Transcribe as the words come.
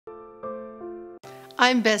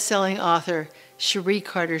I'm best-selling author Cherie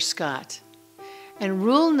Carter Scott. And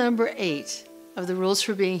rule number 8 of the rules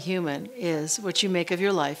for being human is what you make of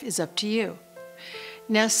your life is up to you.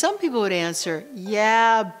 Now, some people would answer,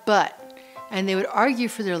 yeah, but, and they would argue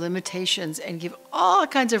for their limitations and give all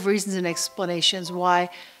kinds of reasons and explanations why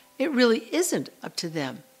it really isn't up to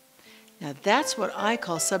them. Now, that's what I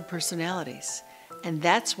call subpersonalities. And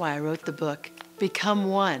that's why I wrote the book, Become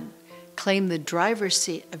One, Claim the Driver's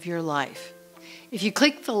Seat of Your Life. If you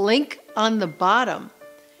click the link on the bottom,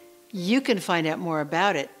 you can find out more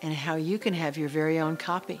about it and how you can have your very own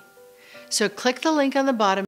copy. So click the link on the bottom.